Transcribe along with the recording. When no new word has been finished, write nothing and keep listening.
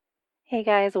Hey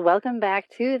guys, welcome back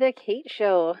to The Kate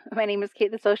Show. My name is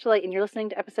Kate the Socialite, and you're listening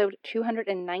to episode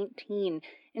 219.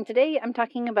 And today I'm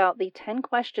talking about the 10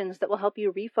 questions that will help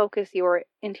you refocus your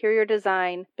interior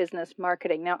design business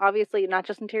marketing. Now, obviously, not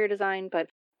just interior design, but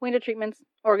window treatments,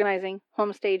 organizing,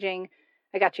 home staging.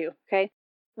 I got you, okay?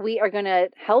 We are going to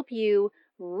help you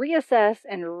reassess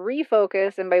and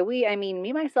refocus. And by we, I mean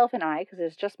me, myself, and I, because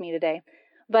it's just me today.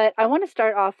 But I want to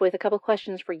start off with a couple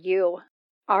questions for you.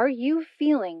 Are you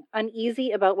feeling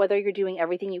uneasy about whether you're doing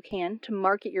everything you can to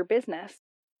market your business?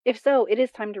 If so, it is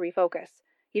time to refocus.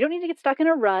 You don't need to get stuck in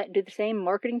a rut and do the same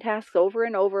marketing tasks over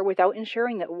and over without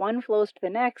ensuring that one flows to the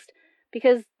next,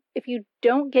 because if you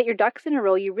don't get your ducks in a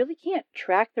row, you really can't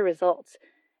track the results.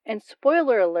 And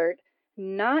spoiler alert,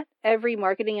 not every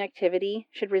marketing activity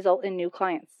should result in new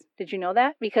clients. Did you know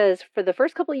that? Because for the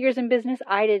first couple of years in business,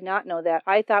 I did not know that.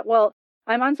 I thought, well,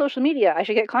 I'm on social media. I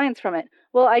should get clients from it.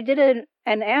 Well, I did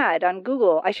an ad on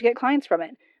Google. I should get clients from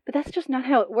it. But that's just not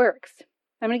how it works.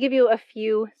 I'm going to give you a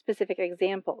few specific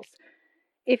examples.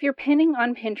 If you're pinning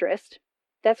on Pinterest,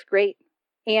 that's great.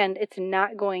 And it's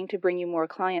not going to bring you more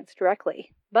clients directly.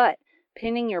 But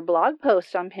pinning your blog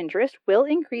post on Pinterest will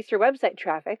increase your website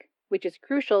traffic, which is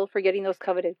crucial for getting those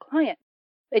coveted clients.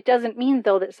 It doesn't mean,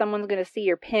 though, that someone's going to see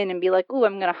your pin and be like, ooh,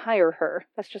 I'm going to hire her.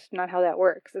 That's just not how that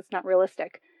works. It's not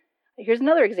realistic. Here's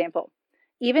another example.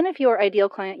 Even if your ideal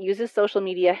client uses social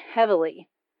media heavily,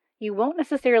 you won't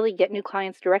necessarily get new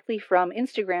clients directly from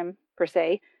Instagram, per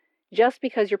se, just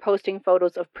because you're posting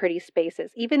photos of pretty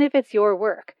spaces, even if it's your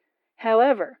work.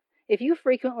 However, if you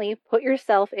frequently put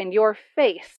yourself and your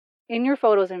face in your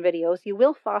photos and videos, you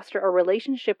will foster a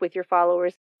relationship with your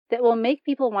followers that will make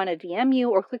people want to DM you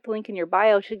or click the link in your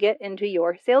bio to get into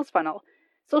your sales funnel.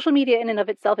 Social media in and of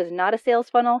itself is not a sales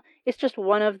funnel. It's just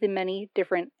one of the many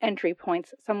different entry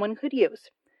points someone could use.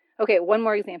 Okay, one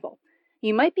more example.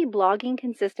 You might be blogging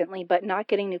consistently but not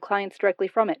getting new clients directly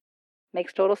from it.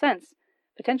 Makes total sense.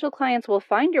 Potential clients will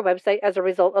find your website as a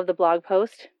result of the blog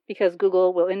post because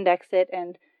Google will index it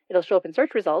and it'll show up in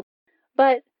search results.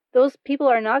 But those people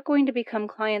are not going to become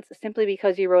clients simply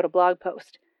because you wrote a blog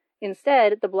post.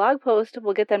 Instead, the blog post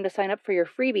will get them to sign up for your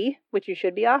freebie, which you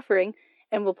should be offering,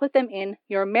 and will put them in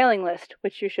your mailing list,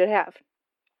 which you should have.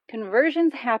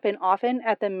 Conversions happen often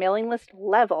at the mailing list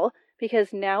level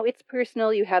because now it's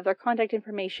personal, you have their contact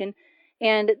information,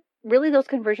 and really those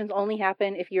conversions only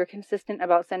happen if you're consistent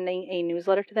about sending a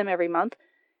newsletter to them every month.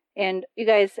 And you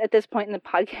guys, at this point in the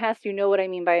podcast, you know what I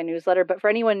mean by a newsletter, but for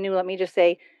anyone new, let me just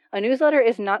say, a newsletter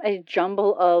is not a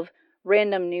jumble of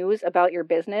random news about your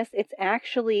business. It's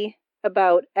actually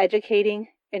about educating,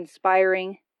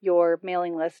 inspiring your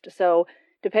mailing list. So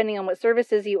depending on what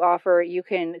services you offer, you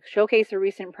can showcase a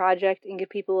recent project and give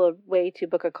people a way to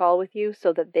book a call with you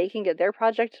so that they can get their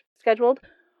project scheduled.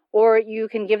 Or you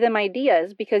can give them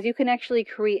ideas because you can actually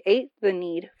create the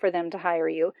need for them to hire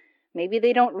you. Maybe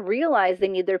they don't realize they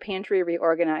need their pantry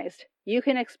reorganized. You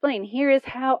can explain, here is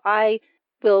how I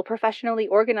will professionally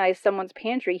organize someone's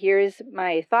pantry. Here's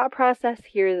my thought process.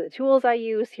 Here are the tools I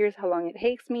use. Here's how long it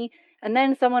takes me. And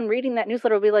then someone reading that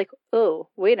newsletter will be like, oh,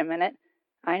 wait a minute.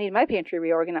 I need my pantry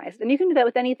reorganized. And you can do that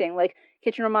with anything like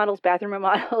kitchen remodels, bathroom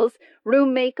remodels,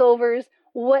 room makeovers,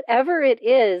 whatever it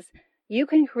is, you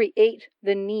can create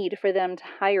the need for them to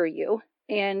hire you.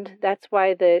 And that's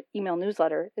why the email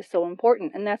newsletter is so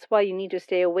important. And that's why you need to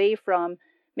stay away from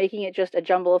making it just a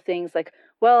jumble of things like,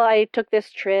 well, I took this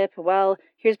trip. Well,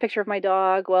 here's a picture of my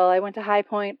dog. Well, I went to High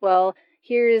Point. Well,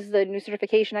 here's the new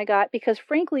certification I got. Because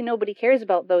frankly, nobody cares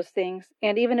about those things.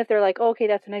 And even if they're like, oh, okay,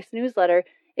 that's a nice newsletter,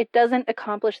 it doesn't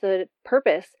accomplish the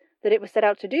purpose that it was set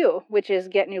out to do, which is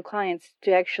get new clients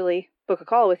to actually book a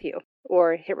call with you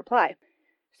or hit reply.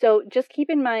 So just keep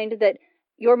in mind that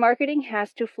your marketing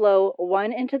has to flow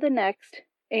one into the next,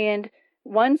 and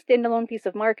one standalone piece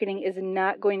of marketing is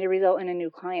not going to result in a new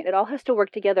client. It all has to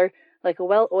work together like a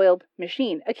well-oiled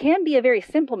machine. It can be a very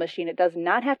simple machine. It does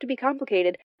not have to be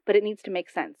complicated, but it needs to make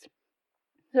sense.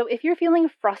 So if you're feeling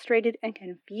frustrated and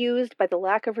confused by the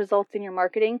lack of results in your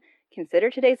marketing, consider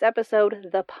today's episode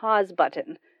the pause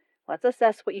button. Let's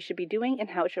assess what you should be doing and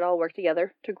how it should all work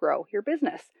together to grow your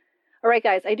business. All right,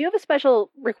 guys, I do have a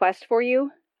special request for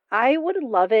you. I would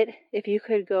love it if you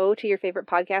could go to your favorite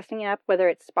podcasting app, whether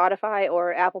it's Spotify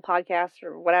or Apple Podcasts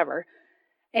or whatever,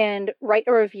 and write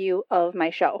a review of my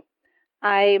show.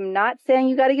 I'm not saying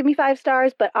you got to give me 5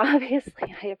 stars, but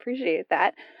obviously I appreciate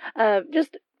that.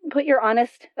 Just put your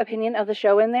honest opinion of the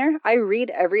show in there. I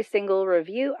read every single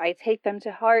review. I take them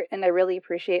to heart, and I really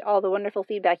appreciate all the wonderful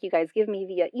feedback you guys give me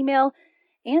via email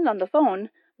and on the phone.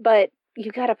 But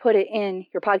you got to put it in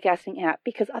your podcasting app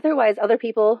because otherwise other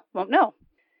people won't know.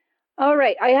 All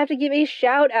right, I have to give a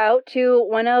shout out to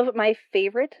one of my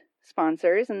favorite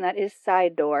sponsors, and that is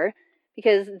Side Door,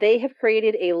 because they have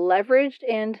created a leveraged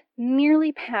and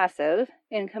nearly passive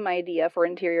income idea for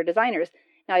interior designers.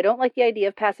 Now, I don't like the idea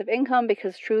of passive income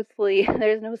because, truthfully,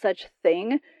 there's no such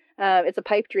thing. It's a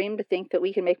pipe dream to think that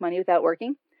we can make money without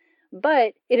working,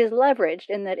 but it is leveraged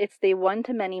in that it's the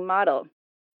one-to-many model.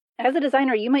 As a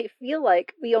designer, you might feel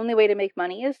like the only way to make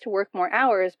money is to work more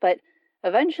hours, but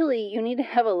eventually you need to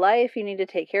have a life, you need to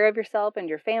take care of yourself and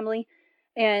your family.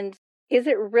 And is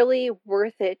it really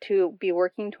worth it to be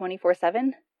working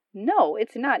 24/7? No,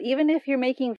 it's not. Even if you're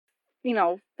making,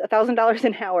 $1,000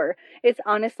 an hour, it's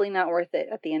honestly not worth it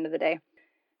at the end of the day.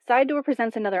 Side Door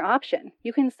presents another option.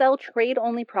 You can sell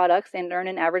trade-only products and earn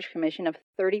an average commission of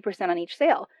 30% on each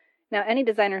sale. Now, any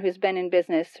designer who's been in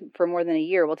business for more than a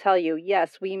year will tell you,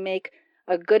 yes, we make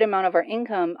a good amount of our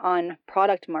income on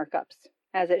product markups,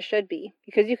 as it should be,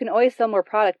 because you can always sell more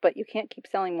product, but you can't keep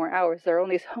selling more hours. There are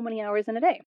only so many hours in a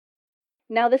day.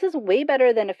 Now, this is way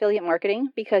better than affiliate marketing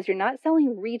because you're not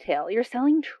selling retail, you're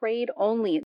selling trade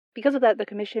only. Because of that, the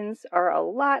commissions are a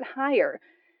lot higher.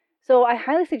 So I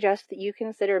highly suggest that you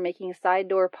consider making Side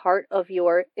Door part of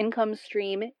your income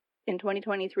stream in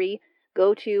 2023.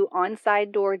 Go to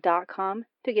onsidedoor.com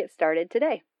to get started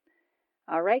today.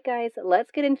 All right, guys,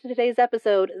 let's get into today's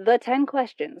episode, the 10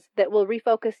 questions that will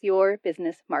refocus your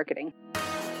business marketing.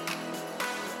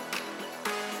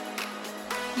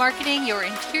 Marketing your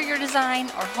interior design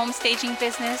or home staging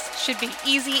business should be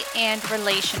easy and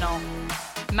relational.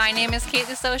 My name is Kate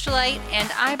the Socialite, and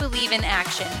I believe in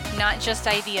action, not just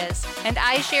ideas. And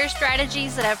I share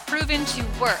strategies that have proven to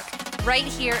work right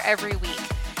here every week.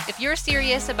 If you're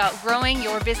serious about growing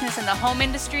your business in the home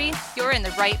industry, you're in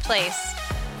the right place.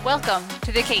 Welcome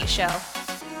to The Kate Show.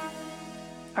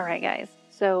 All right, guys.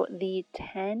 So the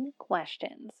 10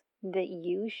 questions that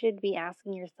you should be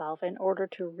asking yourself in order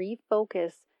to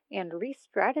refocus and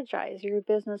re-strategize your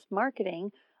business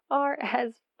marketing are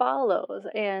as follows.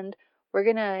 And we're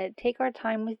going to take our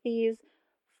time with these.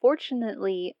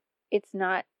 Fortunately, it's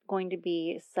not going to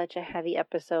be such a heavy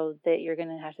episode that you're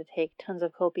going to have to take tons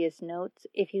of copious notes.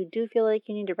 If you do feel like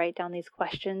you need to write down these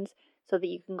questions so that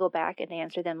you can go back and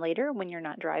answer them later when you're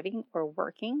not driving or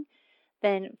working,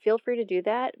 then feel free to do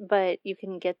that. But you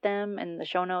can get them in the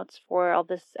show notes for all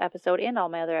this episode and all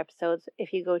my other episodes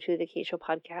if you go to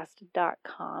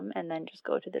thekateshowpodcast.com and then just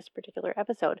go to this particular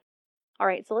episode. All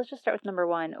right, so let's just start with number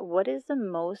one. What is the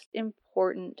most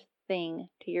important thing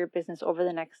to your business over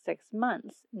the next 6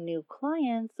 months? New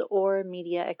clients or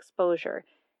media exposure?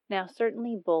 Now,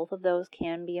 certainly both of those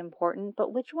can be important,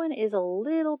 but which one is a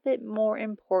little bit more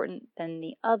important than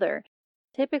the other?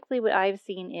 Typically, what I've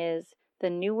seen is the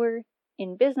newer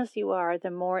in business you are, the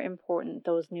more important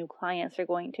those new clients are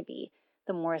going to be.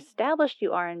 The more established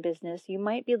you are in business, you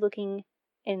might be looking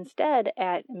instead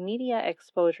at media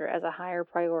exposure as a higher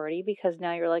priority because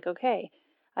now you're like, okay,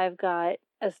 I've got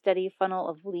a steady funnel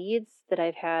of leads that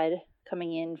I've had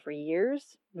coming in for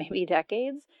years, maybe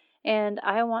decades, and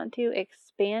I want to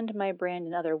expand my brand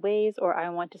in other ways, or I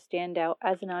want to stand out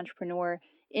as an entrepreneur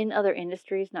in other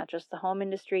industries, not just the home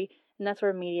industry, and that's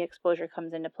where media exposure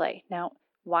comes into play. Now,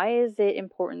 why is it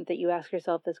important that you ask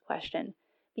yourself this question?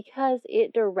 Because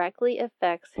it directly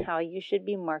affects how you should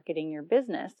be marketing your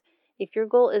business. If your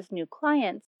goal is new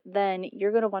clients, then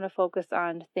you're going to want to focus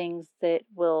on things that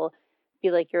will be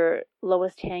like your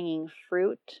lowest hanging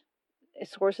fruit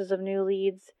sources of new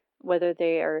leads, whether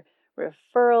they are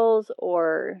referrals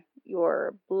or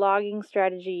your blogging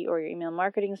strategy or your email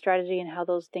marketing strategy and how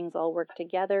those things all work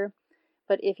together.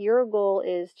 But if your goal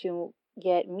is to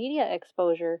get media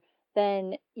exposure,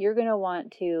 then you're going to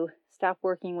want to stop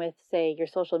working with, say, your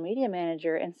social media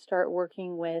manager and start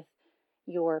working with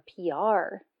your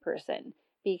PR person,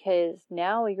 because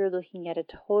now you're looking at a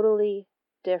totally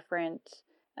different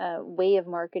way of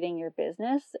marketing your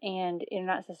business, and you're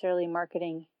not necessarily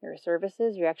marketing your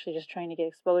services. You're actually just trying to get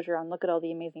exposure on, look at all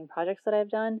the amazing projects that I've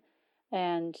done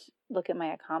and look at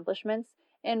my accomplishments.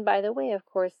 And by the way, of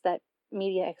course, that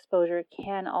media exposure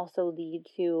can also lead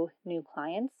to new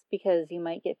clients because you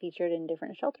might get featured in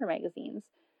different shelter magazines.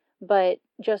 But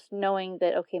just knowing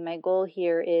that, okay, my goal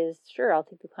here is, sure, I'll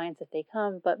take the clients if they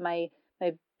come, but my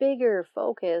bigger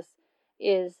focus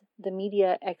is the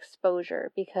media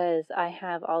exposure because I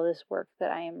have all this work that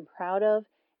I am proud of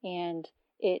and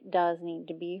it does need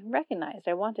to be recognized.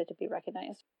 I want it to be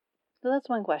recognized. So that's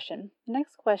one question. The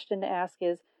next question to ask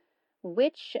is,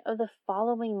 which of the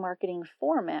following marketing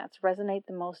formats resonate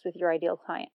the most with your ideal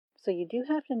client? So you do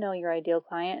have to know your ideal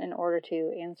client in order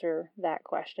to answer that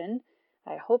question.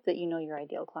 I hope that you know your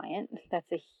ideal client.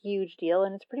 That's a huge deal,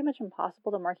 and it's pretty much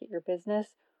impossible to market your business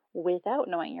without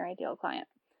knowing your ideal client.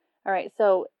 All right,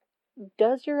 so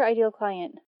does your ideal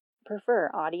client prefer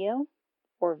audio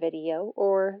or video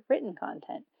or written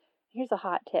content? Here's a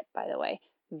hot tip, by the way.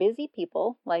 Busy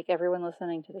people, like everyone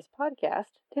listening to this podcast,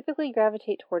 typically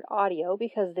gravitate toward audio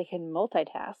because they can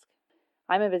multitask.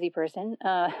 I'm a busy person.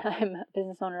 I'm a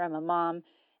business owner, I'm a mom,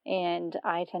 and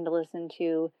I tend to listen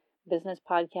to business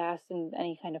podcasts and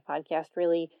any kind of podcast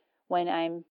really when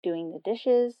I'm doing the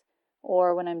dishes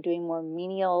or when I'm doing more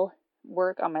menial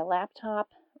work on my laptop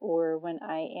or when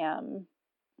I am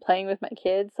playing with my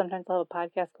kids. Sometimes I'll have a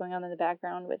podcast going on in the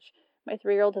background, which my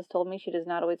 3-year-old has told me she does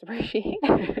not always appreciate.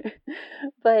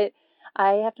 But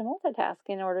I have to multitask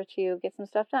in order to get some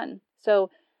stuff done.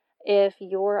 So if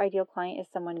your ideal client is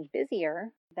someone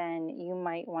busier, then you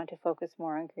might want to focus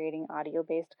more on creating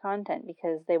audio-based content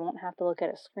because they won't have to look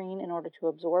at a screen in order to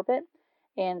absorb it,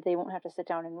 and they won't have to sit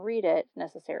down and read it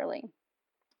necessarily.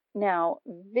 Now,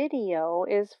 video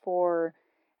is for,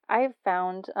 I've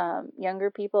found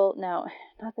younger people. Now,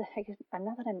 not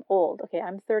that I'm old. Okay,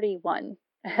 I'm 31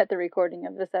 at the recording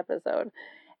of this episode,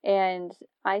 and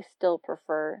I still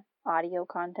prefer audio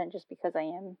content just because I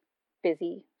am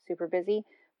busy, super busy.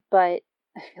 But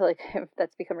I feel like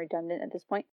that's become redundant at this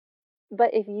point.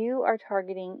 But if you are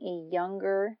targeting a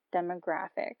younger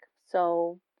demographic,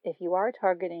 so if you are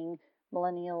targeting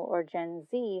millennial or Gen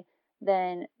Z,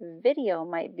 then video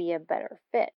might be a better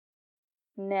fit.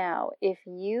 Now, if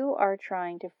you are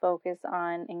trying to focus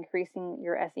on increasing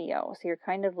your SEO, so you're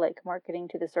kind of like marketing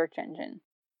to the search engine,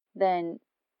 then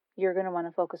you're going to want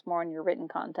to focus more on your written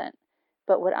content.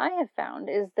 But what I have found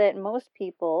is that most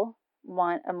people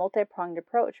want a multi-pronged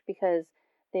approach because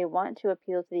they want to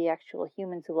appeal to the actual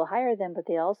humans who will hire them, but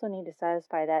they also need to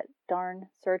satisfy that darn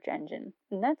search engine.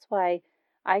 And that's why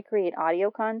I create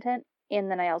audio content, and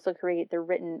then I also create the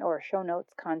written or show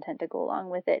notes content to go along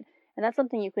with it. And that's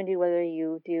something you can do whether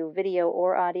you do video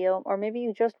or audio, or maybe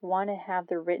you just want to have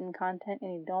the written content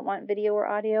and you don't want video or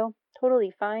audio.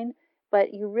 Totally fine.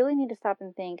 But you really need to stop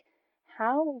and think,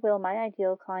 how will my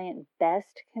ideal client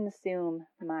best consume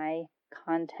my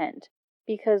content?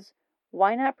 Because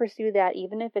why not pursue that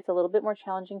even if it's a little bit more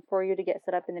challenging for you to get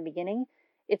set up in the beginning?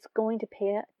 It's going to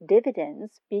pay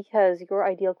dividends because your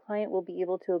ideal client will be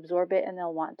able to absorb it and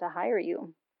they'll want to hire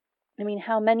you. I mean,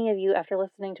 how many of you, after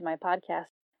listening to my podcast,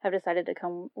 have decided to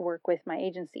come work with my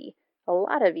agency? A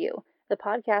lot of you. The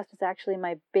podcast is actually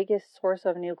my biggest source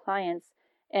of new clients,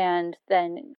 and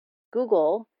then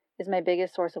Google is my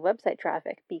biggest source of website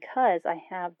traffic because I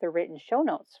have the written show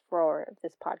notes for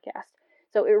this podcast.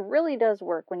 So it really does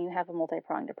work when you have a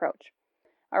multi-pronged approach.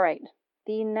 All right,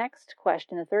 the next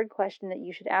question, the third question that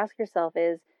you should ask yourself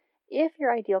is, if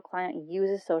your ideal client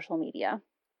uses social media,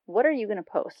 what are you going to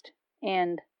post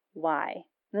and why?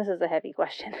 This is a heavy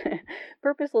question.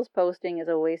 Purposeless posting is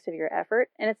a waste of your effort,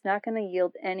 and it's not going to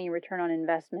yield any return on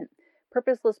investment.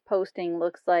 Purposeless posting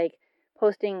looks like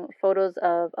posting photos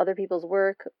of other people's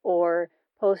work or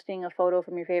posting a photo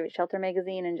from your favorite shelter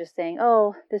magazine and just saying,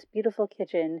 oh, this beautiful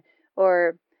kitchen,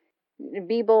 or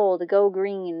be bold, go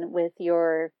green with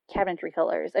your cabinetry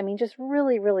colors. I mean, just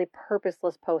really, really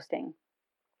purposeless posting.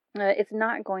 It's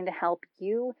not going to help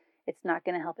you. It's not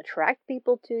going to help attract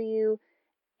people to you.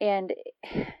 And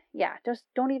yeah, just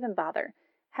don't even bother.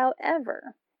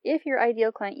 However, if your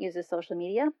ideal client uses social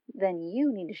media, then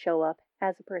you need to show up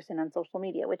as a person on social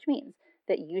media, which means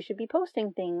that you should be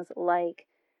posting things like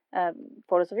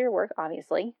photos of your work,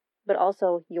 obviously, but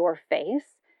also your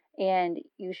face. And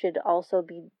you should also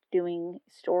be doing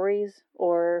stories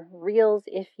or reels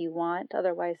if you want.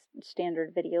 Otherwise,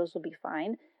 standard videos will be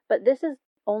fine. But this is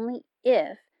only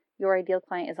if your ideal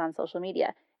client is on social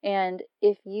media. And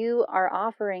if you are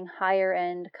offering higher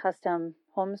end custom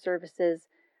home services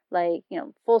like,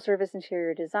 full service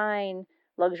interior design,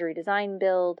 luxury design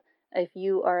build, if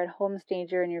you are a home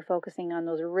stager and you're focusing on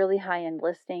those really high end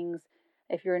listings,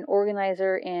 if you're an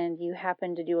organizer and you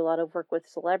happen to do a lot of work with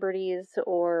celebrities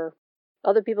or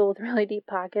other people with really deep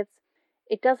pockets,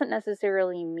 it doesn't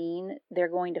necessarily mean they're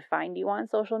going to find you on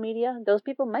social media. Those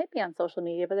people might be on social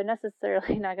media, but they're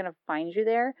necessarily not going to find you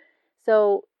there.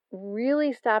 So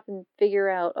really stop and figure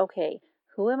out, okay,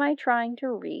 who am I trying to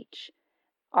reach?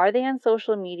 Are they on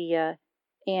social media?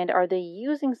 And are they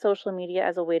using social media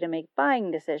as a way to make buying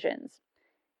decisions?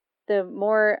 The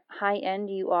more high end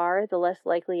you are, the less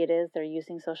likely it is they're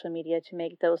using social media to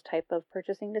make those type of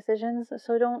purchasing decisions.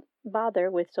 So don't bother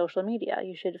with social media.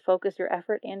 You should focus your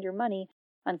effort and your money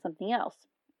on something else.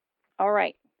 All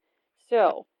right.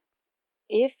 So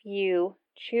if you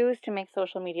choose to make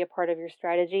social media part of your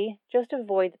strategy, just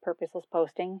avoid the purposeless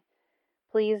posting.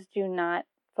 Please do not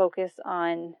focus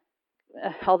on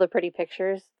all the pretty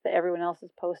pictures that everyone else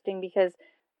is posting, because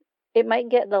It might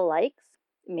get the likes,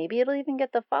 maybe it'll even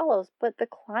get the follows, but the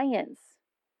clients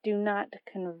do not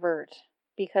convert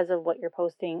because of what you're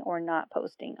posting or not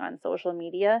posting on social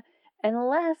media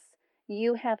unless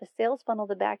you have a sales funnel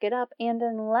to back it up and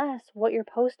unless what you're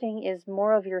posting is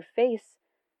more of your face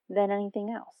than anything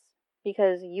else.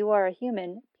 Because you are a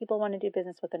human, people want to do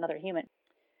business with another human.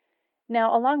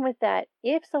 Now, along with that,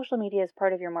 if social media is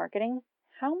part of your marketing,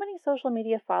 how many social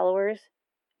media followers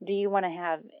do you want to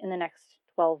have in the next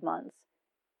 12 months?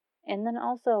 And then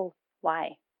also,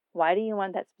 why? Why do you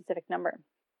want that specific number?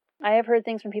 I have heard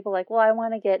things from people like, well, I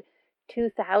want to get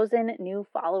 2,000 new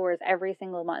followers every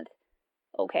single month.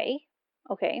 Okay,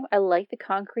 I like the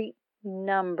concrete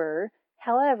number.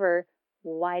 However,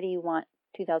 why do you want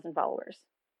 2,000 followers?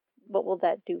 What will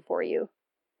that do for you?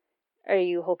 Are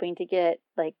you hoping to get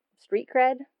like street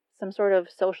cred, some sort of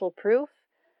social proof?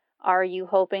 Are you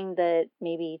hoping that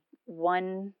maybe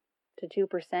 1 to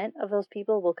 2% of those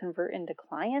people will convert into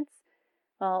clients?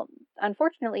 Well,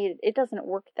 unfortunately, it doesn't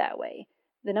work that way.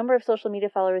 The number of social media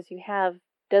followers you have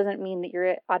doesn't mean that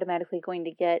you're automatically going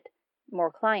to get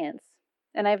more clients.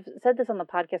 And I've said this on the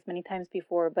podcast many times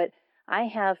before, but I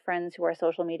have friends who are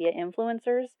social media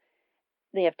influencers.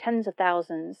 They have tens of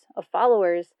thousands of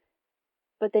followers,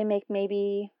 but they make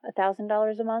maybe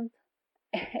 $1,000 a month.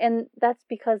 And that's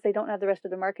because they don't have the rest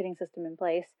of the marketing system in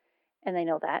place. And they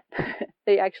know that.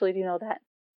 They actually do know that.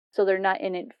 So they're not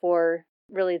in it for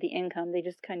really the income. They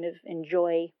just kind of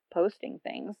enjoy posting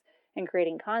things and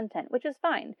creating content, which is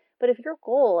fine. But if your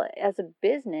goal as a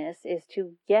business is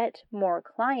to get more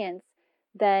clients,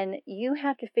 then you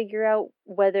have to figure out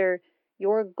whether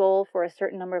your goal for a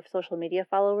certain number of social media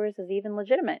followers is even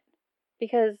legitimate.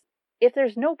 Because if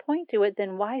there's no point to it,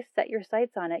 then why set your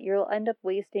sights on it? You'll end up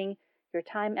wasting your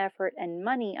time, effort, and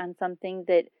money on something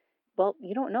that, well,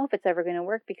 you don't know if it's ever going to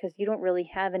work because you don't really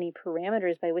have any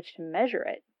parameters by which to measure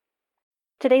it.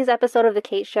 Today's episode of The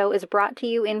Kate Show is brought to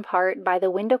you in part by the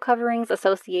Window Coverings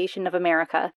Association of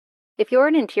America. If you're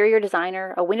an interior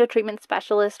designer, a window treatment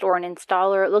specialist, or an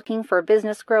installer looking for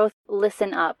business growth,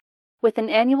 listen up. With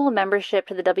an annual membership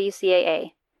to the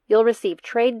WCAA, you'll receive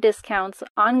trade discounts,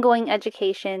 ongoing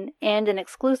education, and an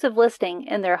exclusive listing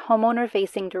in their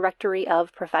homeowner-facing directory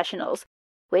of professionals,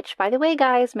 which, by the way,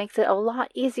 guys, makes it a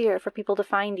lot easier for people to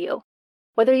find you.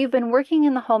 Whether you've been working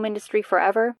in the home industry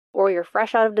forever or you're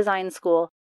fresh out of design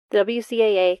school, the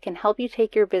WCAA can help you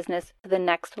take your business to the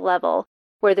next level,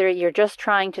 whether you're just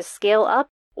trying to scale up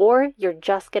or you're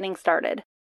just getting started.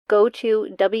 Go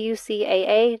to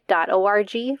WCAA.org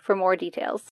for more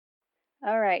details.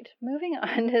 All right, moving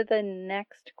on to the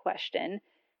next question.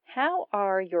 How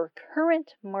are your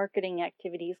current marketing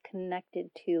activities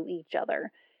connected to each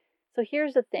other? So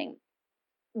here's the thing.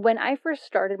 When I first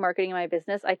started marketing my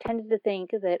business, I tended to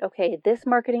think that, okay, this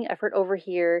marketing effort over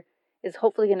here is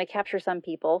hopefully going to capture some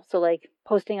people. So like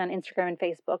posting on Instagram and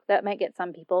Facebook, that might get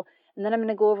some people. And then I'm going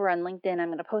to go over on LinkedIn, I'm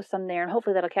going to post some there, and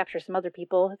hopefully that'll capture some other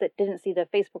people that didn't see the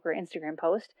Facebook or Instagram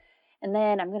post. And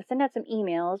then I'm going to send out some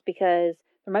emails because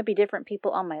there might be different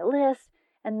people on my list.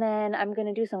 And then I'm going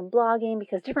to do some blogging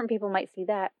because different people might see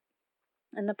that.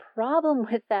 And the problem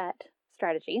with that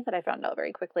strategy that I found out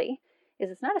very quickly is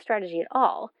it's not a strategy at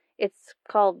all. It's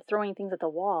called throwing things at the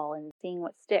wall and seeing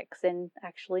what sticks. And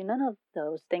actually, none of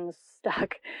those things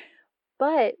stuck.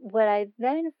 But what I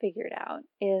then figured out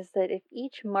is that if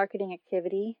each marketing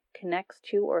activity connects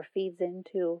to or feeds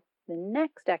into the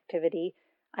next activity,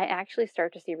 I actually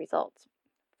start to see results.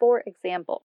 For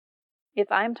example,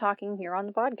 if I'm talking here on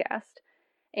the podcast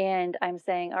and I'm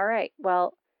saying, all right,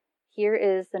 well, here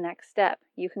is the next step.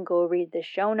 You can go read the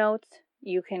show notes.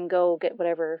 You can go get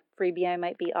whatever freebie I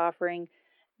might be offering.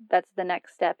 That's the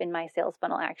next step in my sales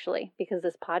funnel, actually, because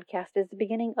this podcast is the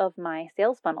beginning of my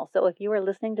sales funnel. So if you are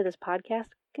listening to this podcast,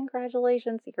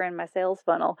 congratulations, you're in my sales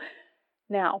funnel.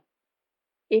 Now,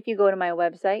 if you go to my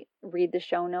website, read the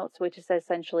show notes, which is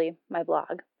essentially my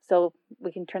blog. So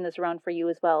we can turn this around for you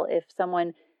as well. If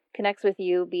someone connects with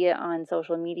you, be it on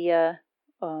social media,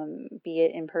 be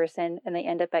it in person, and they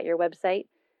end up at your website,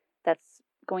 that's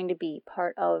going to be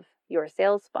part of your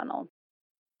sales funnel.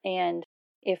 And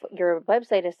if your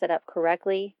website is set up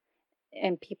correctly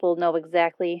and people know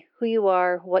exactly who you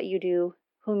are, what you do,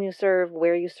 whom you serve,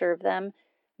 where you serve them,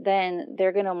 then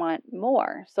they're going to want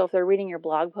more. So if they're reading your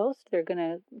blog post, they're going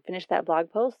to finish that blog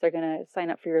post. They're going to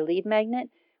sign up for your lead magnet.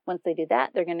 Once they do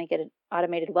that, they're going to get an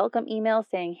automated welcome email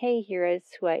saying, hey, here is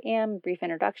who I am, brief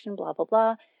introduction, blah, blah,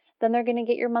 blah. Then they're going to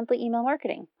get your monthly email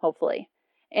marketing, hopefully.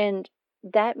 And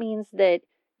that means that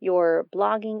your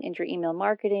blogging and your email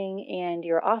marketing and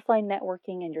your offline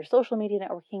networking and your social media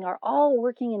networking are all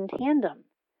working in tandem.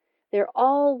 They're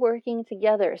all working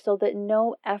together so that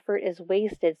no effort is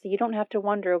wasted. So you don't have to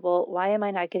wonder, well, why am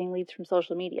I not getting leads from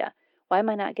social media? Why am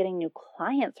I not getting new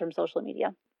clients from social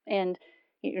media? And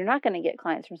you're not going to get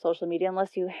clients from social media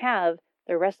unless you have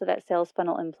the rest of that sales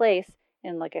funnel in place.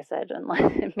 And like I said,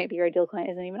 unless maybe your ideal client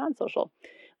isn't even on social.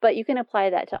 But you can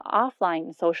apply that to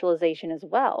offline socialization as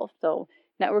well. So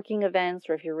networking events,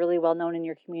 or if you're really well known in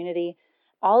your community,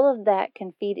 all of that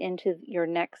can feed into your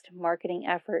next marketing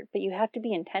effort, but you have to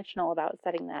be intentional about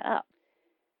setting that up.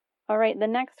 All right, the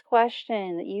next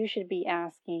question that you should be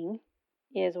asking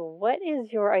is, what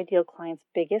is your ideal client's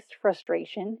biggest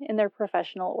frustration in their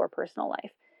professional or personal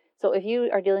life? So if you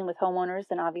are dealing with homeowners,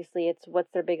 then obviously it's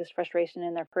what's their biggest frustration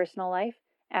in their personal life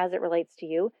as it relates to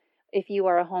you. If you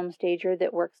are a home stager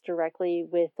that works directly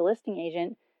with the listing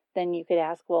agent, then you could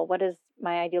ask, well, what is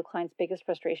my ideal client's biggest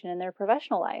frustration in their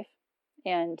professional life?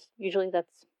 And usually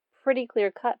that's pretty clear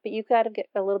cut, but you got to get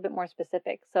a little bit more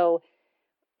specific. So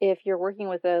if you're working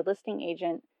with a listing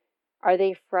agent, are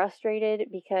they frustrated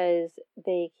because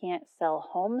they can't sell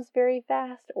homes very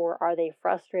fast? Or are they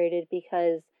frustrated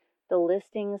because the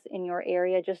listings in your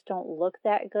area just don't look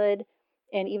that good?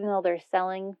 And even though they're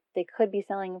selling, they could be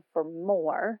selling for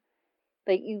more.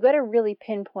 Like, you got to really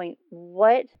pinpoint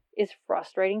what is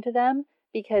frustrating to them,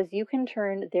 because you can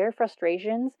turn their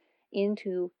frustrations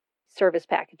into service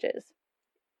packages.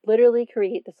 Literally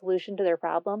create the solution to their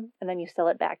problem, and then you sell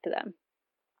it back to them.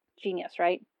 Genius,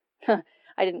 right?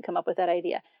 I didn't come up with that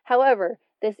idea. However,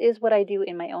 this is what I do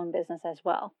in my own business as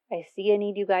well. I see a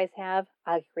need you guys have,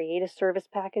 I create a service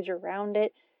package around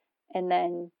it, and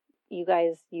then you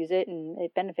guys use it and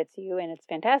it benefits you, and it's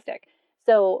fantastic.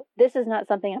 So this is not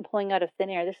something I'm pulling out of thin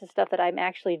air. This is stuff that I'm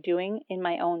actually doing in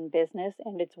my own business,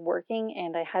 and it's working,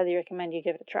 and I highly recommend you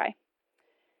give it a try.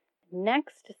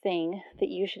 Next thing that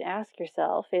you should ask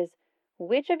yourself is,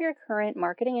 which of your current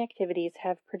marketing activities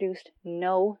have produced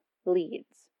no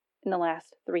leads in the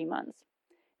last 3 months?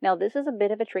 Now, this is a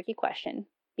bit of a tricky question,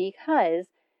 because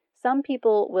some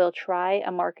people will try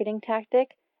a marketing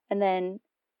tactic and then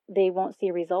they won't see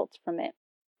results from it.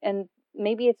 And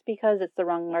maybe it's because it's the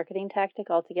wrong marketing tactic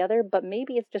altogether, but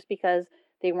maybe it's just because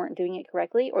they weren't doing it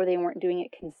correctly or they weren't doing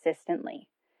it consistently.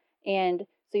 And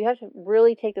so you have to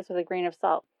really take this with a grain of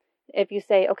salt. If you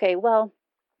say, okay, well,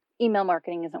 email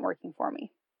marketing isn't working for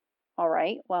me. All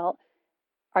right, well,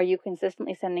 are you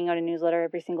consistently sending out a newsletter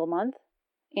every single month?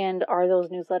 And are those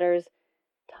newsletters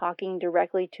talking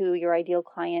directly to your ideal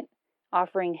client,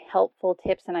 offering helpful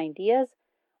tips and ideas?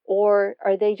 Or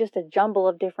are they just a jumble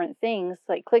of different things,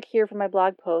 like click here for my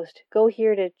blog post, go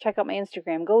here to check out my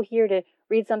Instagram, go here to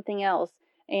read something else,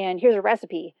 and here's a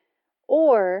recipe?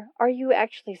 Or are you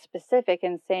actually specific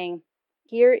and saying,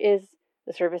 here is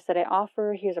the service that I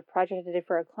offer, here's a project I did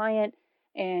for a client,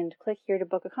 and click here to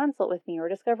book a consult with me or a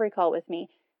discovery call with me?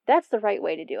 That's the right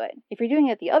way to do it. If you're doing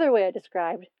it the other way I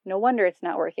described, no wonder it's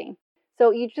not working.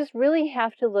 So you just really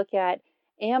have to look at,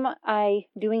 am I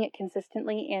doing it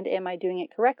consistently and am I doing it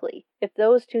correctly? If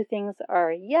those two things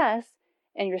are yes,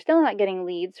 and you're still not getting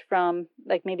leads from,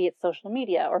 like, maybe it's social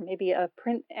media or maybe a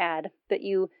print ad that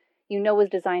you know is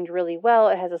designed really well,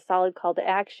 it has a solid call to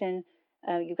action,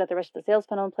 you've got the rest of the sales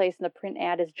funnel in place and the print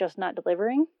ad is just not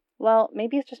delivering, well,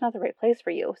 maybe it's just not the right place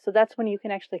for you. So that's when you can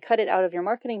actually cut it out of your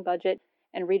marketing budget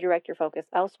and redirect your focus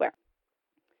elsewhere.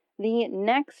 The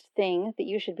next thing that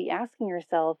you should be asking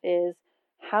yourself is,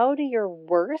 how do your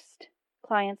worst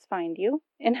clients find you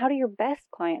and how do your best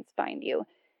clients find you?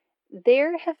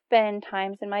 There have been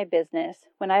times in my business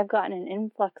when I've gotten an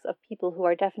influx of people who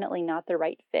are definitely not the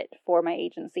right fit for my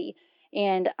agency.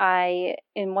 And I,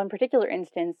 in one particular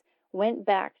instance, went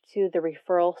back to the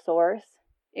referral source,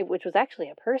 which was actually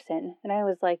a person. And I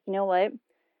was like, you know what?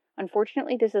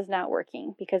 Unfortunately, this is not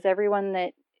working, because everyone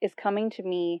that is coming to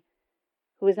me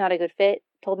who is not a good fit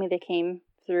told me they came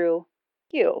through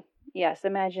you. Yes,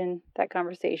 imagine that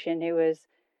conversation. It was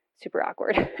super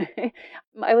awkward.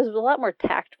 I was a lot more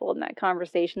tactful in that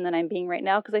conversation than I'm being right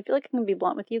now, because I feel like I can be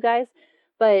blunt with you guys.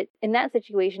 But in that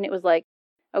situation, it was like,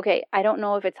 okay, I don't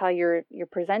know if it's how you're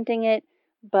presenting it,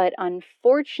 but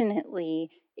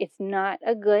unfortunately, it's not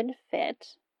a good fit.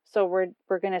 So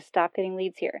we're going to stop getting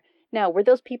leads here. Now, were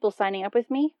those people signing up with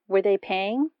me? Were they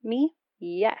paying me?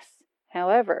 Yes.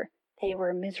 However, they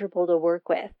were miserable to work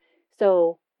with.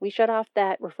 So we shut off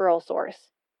that referral source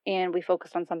and we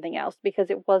focused on something else because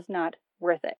it was not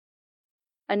worth it.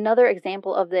 Another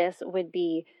example of this would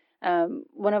be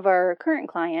one of our current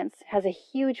clients has a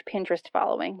huge Pinterest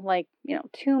following, like,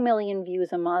 2 million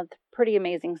views a month, pretty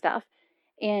amazing stuff.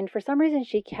 And for some reason,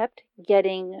 she kept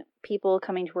getting people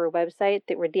coming to her website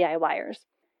that were DIYers.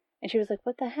 And she was like,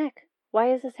 what the heck?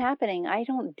 Why is this happening? I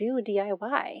don't do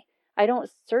DIY. I don't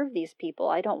serve these people.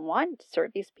 I don't want to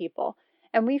serve these people.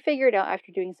 And we figured out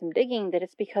after doing some digging that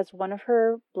it's because one of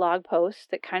her blog posts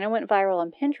that kind of went viral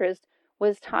on Pinterest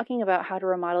was talking about how to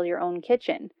remodel your own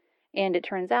kitchen. And it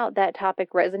turns out that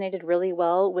topic resonated really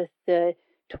well with the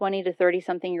 20 to 30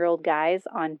 something year old guys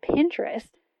on Pinterest.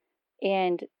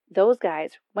 And those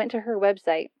guys went to her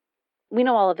website. We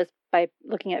know all of this by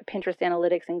looking at Pinterest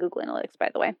analytics and Google Analytics, by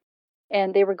the way.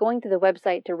 And they were going to the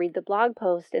website to read the blog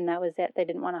post, and that was it. They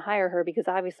didn't want to hire her because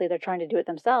obviously they're trying to do it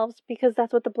themselves because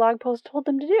that's what the blog post told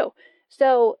them to do.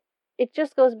 So it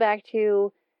just goes back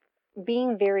to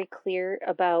being very clear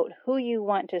about who you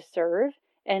want to serve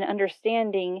and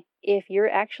understanding if you're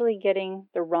actually getting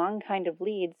the wrong kind of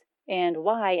leads and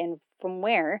why and from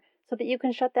where so that you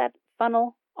can shut that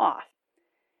funnel off.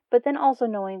 But then also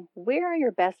knowing where are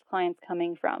your best clients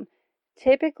coming from.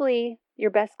 Typically, your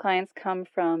best clients come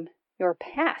from your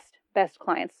past best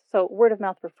clients, so word of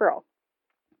mouth referral.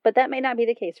 But that may not be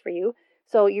the case for you,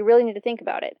 so you really need to think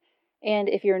about it. And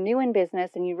if you're new in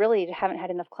business and you really haven't had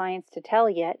enough clients to tell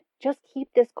yet, just keep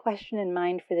this question in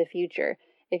mind for the future.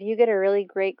 If you get a really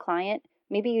great client,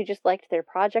 maybe you just liked their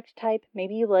project type,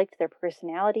 maybe you liked their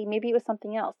personality, maybe it was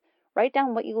something else. Write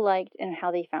down what you liked and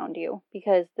how they found you,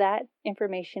 because that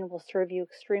information will serve you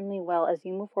extremely well as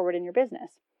you move forward in your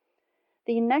business.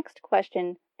 The next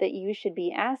question that you should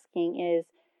be asking is,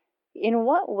 in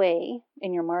what way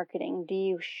in your marketing do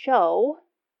you show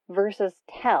versus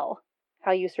tell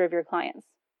how you serve your clients?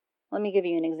 Let me give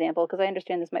you an example because I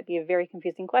understand this might be a very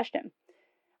confusing question.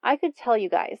 I could tell you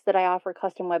guys that I offer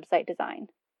custom website design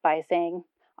by saying,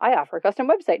 I offer custom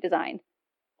website design.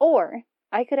 Or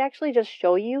I could actually just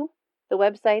show you the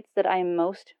websites that I'm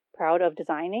most proud of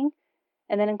designing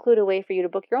and then include a way for you to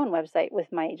book your own website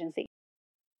with my agency.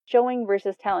 Showing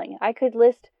versus telling. I could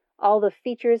list all the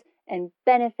features and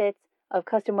benefits of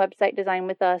custom website design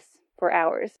with us for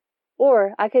hours.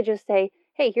 Or I could just say,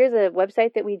 hey, here's a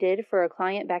website that we did for a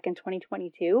client back in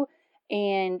 2022,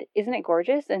 and isn't it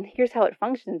gorgeous? And here's how it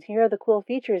functions. Here are the cool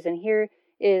features, and here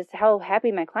is how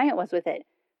happy my client was with it.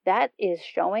 That is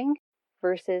showing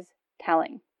versus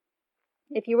telling.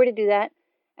 If you were to do that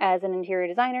as an interior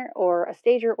designer or a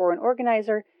stager or an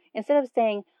organizer, instead of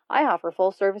saying, I offer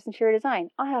full service interior design,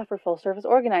 I offer full service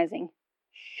organizing,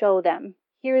 show them.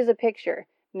 Here's a picture.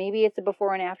 Maybe it's a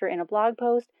before and after in a blog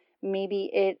post. Maybe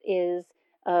it is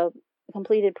a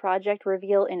completed project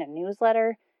reveal in a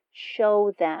newsletter.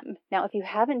 Show them. Now, if you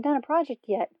haven't done a project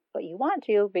yet, but you want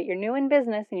to, but you're new in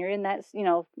business and you're in that,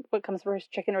 what comes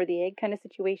first, chicken or the egg kind of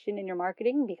situation in your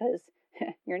marketing because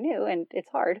you're new and it's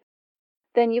hard,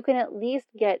 then you can at least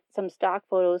get some stock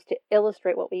photos to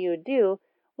illustrate what you would do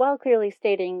while clearly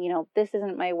stating, this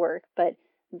isn't my work, but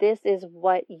this is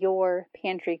what your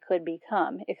pantry could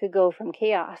become. It could go from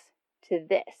chaos to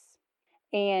this.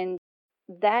 And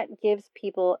that gives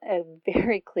people a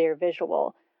very clear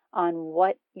visual on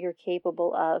what you're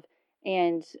capable of.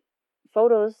 And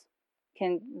photos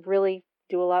can really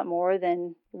do a lot more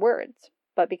than words.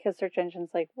 But because search engines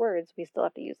like words, we still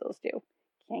have to use those too.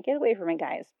 Can't get away from it,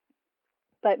 guys.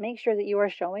 But make sure that you are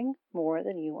showing more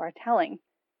than you are telling.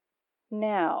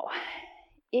 Now,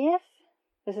 if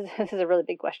this is a really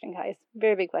big question, guys,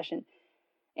 very big question,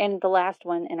 and the last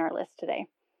one in our list today.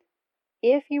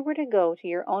 If you were to go to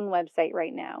your own website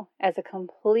right now as a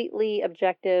completely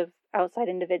objective outside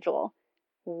individual,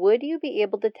 would you be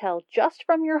able to tell just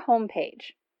from your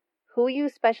homepage who you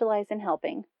specialize in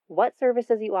helping, what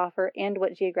services you offer, and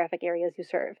what geographic areas you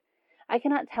serve? I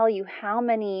cannot tell you how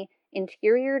many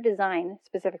interior design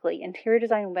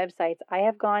websites I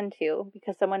have gone to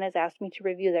because someone has asked me to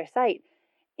review their site,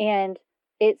 and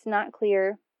it's not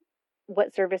clear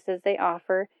what services they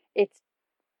offer. It's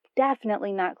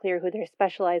definitely not clear who they're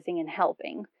specializing in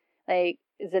helping. Like,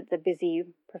 is it the busy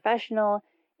professional?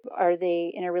 Are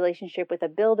they in a relationship with a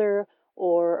builder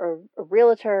or a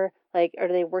realtor? Like, are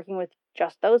they working with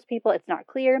just those people? It's not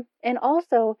clear. And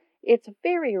also, it's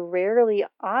very rarely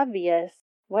obvious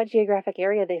what geographic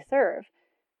area they serve,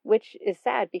 which is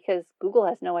sad because Google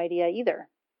has no idea either.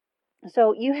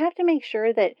 So you have to make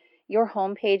sure that your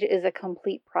homepage is a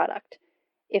complete product.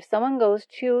 If someone goes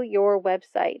to your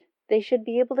website, they should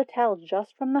be able to tell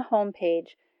just from the homepage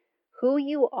who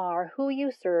you are, who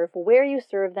you serve, where you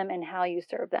serve them, and how you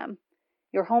serve them.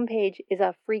 Your homepage is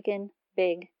a freaking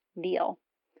big deal.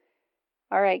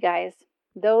 All right, guys,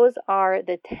 those are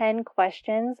the 10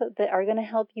 questions that are going to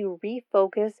help you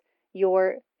refocus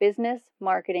your business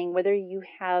marketing, whether you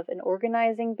have an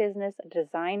organizing business, a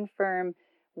design firm,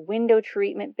 window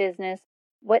treatment business,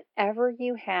 whatever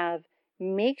you have.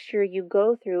 make sure you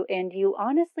go through and you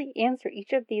honestly answer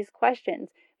each of these questions,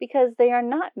 because they are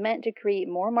not meant to create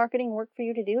more marketing work for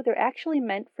you to do. They're actually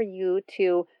meant for you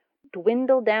to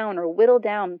dwindle down or whittle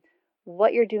down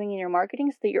what you're doing in your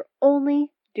marketing so that you're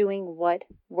only doing what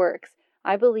works.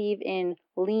 I believe in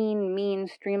lean, mean,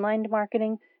 streamlined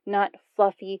marketing, not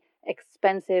fluffy,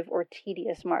 expensive, or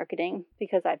tedious marketing,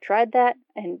 because I've tried that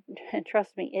and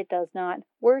trust me, it does not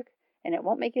work and it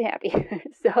won't make you happy.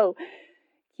 So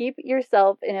keep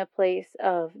yourself in a place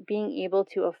of being able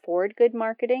to afford good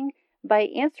marketing by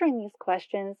answering these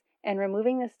questions and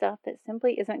removing the stuff that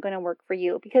simply isn't going to work for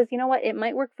you. Because you know what? It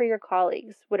might work for your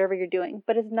colleagues, whatever you're doing,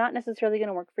 but it's not necessarily going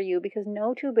to work for you, because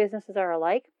no two businesses are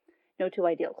alike, no two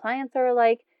ideal clients are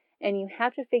alike, and you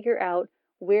have to figure out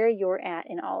where you're at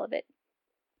in all of it.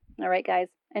 All right, guys,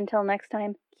 until next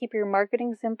time, keep your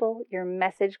marketing simple, your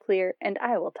message clear, and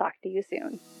I will talk to you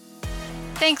soon.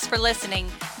 Thanks for listening.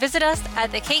 Visit us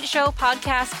at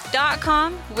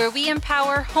thekateshowpodcast.com, where we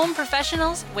empower home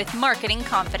professionals with marketing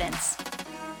confidence.